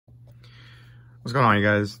What's going on, you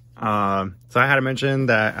guys? So I had to mention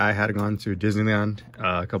that I had gone to Disneyland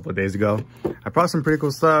a couple of days ago. I brought some pretty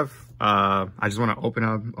cool stuff. I just want to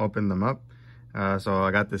open them up. So I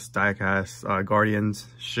got this diecast Guardians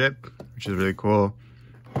ship, which is really cool.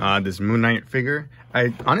 This Moon Knight figure.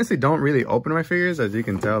 I honestly don't really open my figures, as you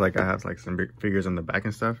can tell. Like, I have like some big figures on the back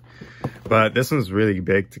and stuff, but this one's really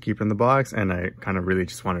big to keep in the box, and I kind of really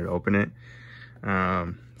just wanted to open it.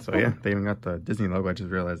 So yeah, they even got the Disney logo. I just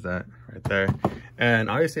realized that right there. And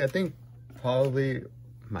obviously, I think probably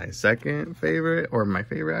my second favorite, or my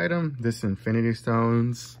favorite item, this Infinity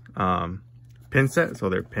Stones pin set. So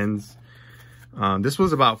they're pins. This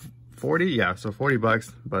was about 40, yeah, so 40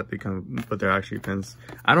 bucks, but they're actually pins.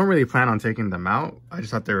 I don't really plan on taking them out. I just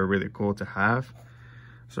thought they were really cool to have.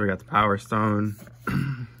 So we got the Power Stone,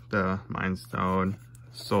 the Mind Stone,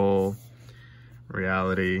 Soul,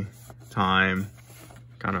 Reality, Time,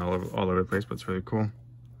 kind of all over the place, but it's really cool.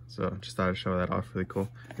 So just thought I'd show that off really cool,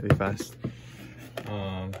 really fast.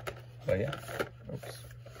 But yeah, oops.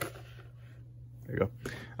 There you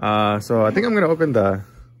go. So I think I'm gonna open the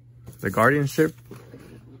Guardianship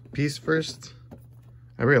piece first.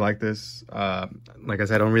 I really like this. Like I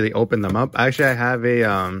said, I don't really open them up. Actually, I have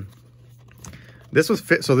a this was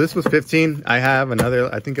 15. I have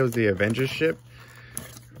another, I think it was the Avengers ship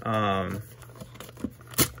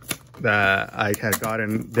that I had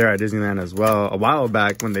gotten there at Disneyland as well a while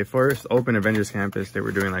back. When they first opened Avengers Campus, they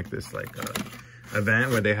were doing like this event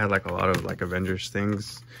where they had like a lot of like Avengers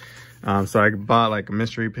things. So I bought like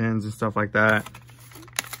mystery pins and stuff like that.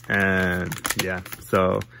 And yeah,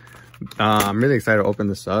 so I'm really excited to open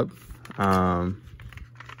this up.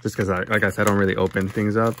 Just because, like I said, I don't really open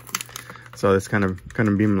things up. So it's kind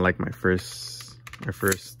of be like my first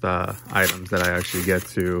items that I actually get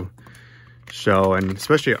to show, and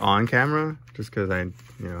especially on camera, just because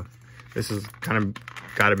this is kind of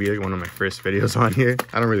got to be like one of my first videos on here.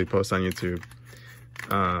 I don't really post on YouTube.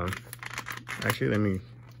 Actually, let me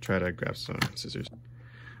try to grab some scissors.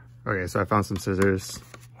 Okay, so I found some scissors.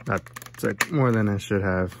 That's like more than I should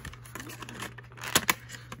have.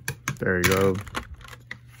 There you go.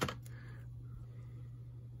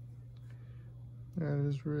 That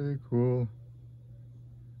is really cool.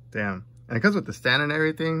 Damn. And it comes with the stand and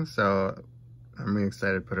everything, so I'm really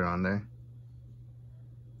excited to put it on there.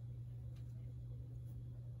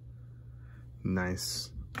 Nice.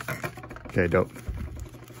 Okay, dope.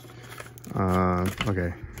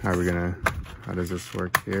 Okay, how does this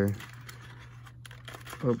work here?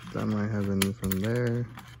 Oh, that might have been from there.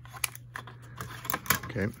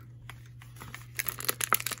 Okay.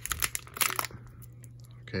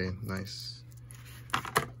 Okay, nice.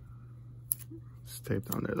 It's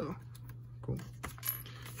taped on there though. Cool.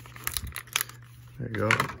 There you go.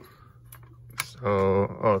 So,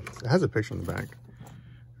 oh, it has a picture in the back.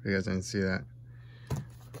 If you guys didn't see that.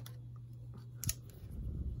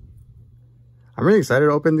 I'm really excited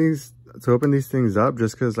to open these things up,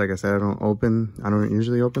 just because, like I said, I don't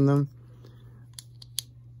usually open them.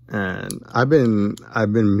 And I've been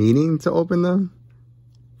meaning to open them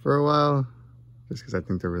for a while, just because I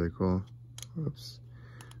think they're really cool. Oops,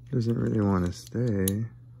 doesn't really want to stay.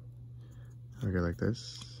 Okay, like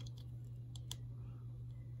this.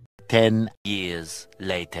 10 years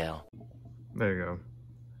later. There you go.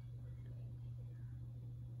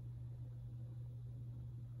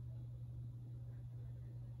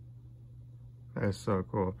 That's so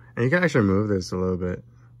cool. And you can actually move this a little bit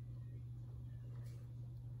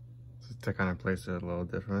to kind of place it a little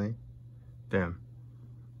differently. Damn,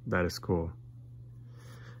 that is cool.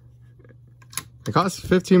 It costs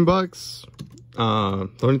 15 bucks. The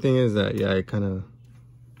only thing is that, yeah, it kind of,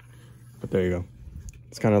 but there you go.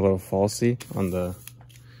 It's kind of a little falsy on the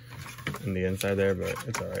inside there, but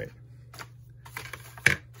it's all right.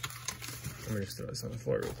 Let me just throw this on the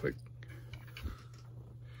floor real quick.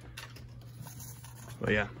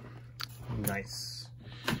 But yeah, nice.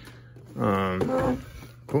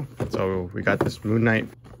 Cool. So we got this Moon Knight.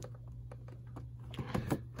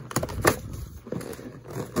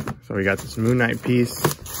 So we got this Moon Knight piece.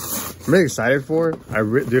 I'm really excited for it.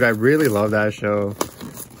 Dude, I really love that show.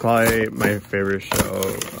 Probably my favorite show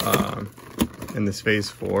in this Phase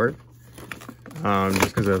 4. Just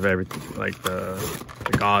because of everything, like the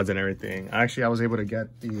gods and everything. Actually, I was able to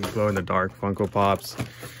get the glow-in-the-dark Funko Pops.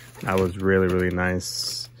 That was really, really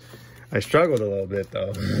nice. I struggled a little bit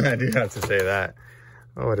though. I do have to say that.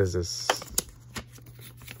 Oh, what is this?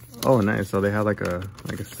 Oh, nice. So they have like a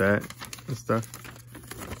set and stuff.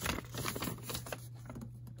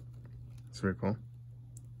 It's really cool.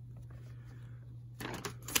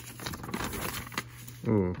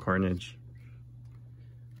 Ooh, Carnage.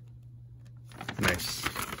 Nice.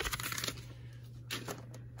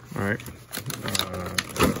 All right.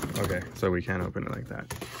 Okay, so we can't open it like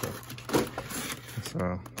that.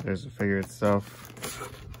 So there's the figure itself.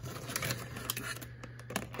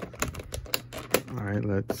 All right,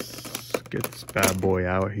 let's get this bad boy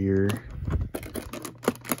out here.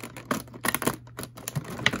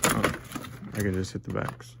 Oh, I can just hit the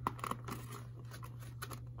backs.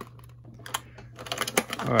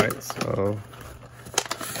 All right, so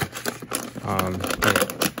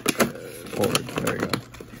forward. There we go.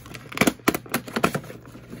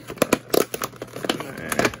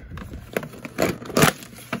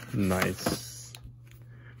 Nice.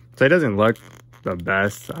 So it doesn't look the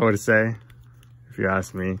best, I would say, if you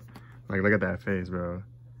ask me. Like, look at that face, bro.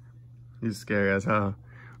 He's scary as hell.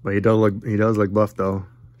 But he does look buff though.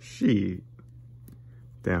 Shit.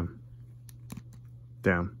 Damn.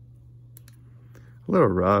 Damn. A little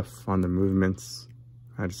rough on the movements,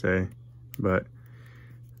 I'd say. But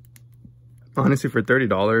honestly, for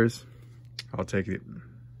 $30, I'll take it.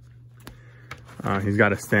 He's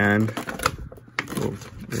got a stand. Oh,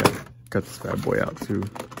 yeah, cut this bad boy out too.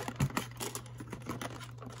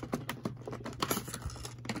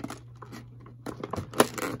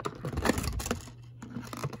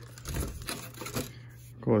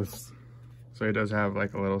 Cool. So it does have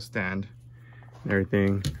like a little stand and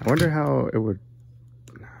everything. I wonder how it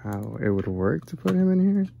would work to put him in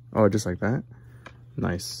here. Oh, just like that.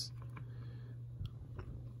 Nice.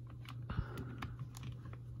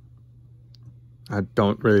 I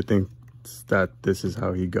don't really think that this is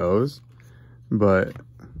how he goes, but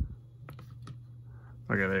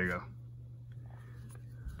okay, there you go.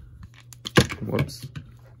 Whoops.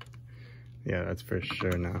 Yeah, that's for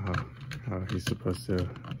sure now how he's supposed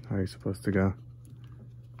to go.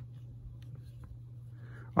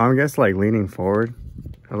 I guess like leaning forward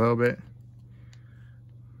a little bit.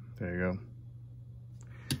 There you go.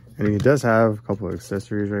 And he does have a couple of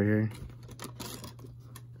accessories right here.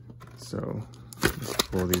 So let's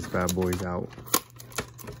pull these bad boys out.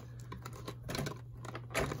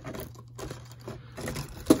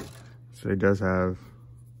 So he does have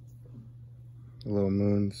little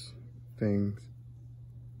moons things.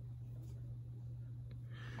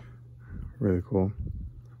 Really cool.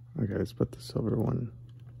 Okay, let's put the silver one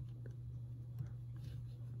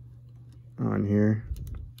on here.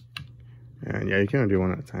 And yeah, you can only do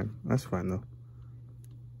one at a time. That's fine though.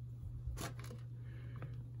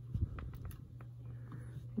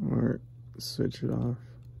 Or switch it off.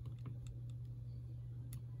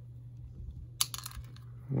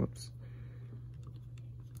 Whoops.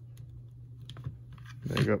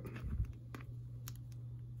 There you go.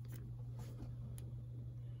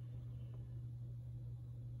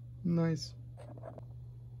 Nice.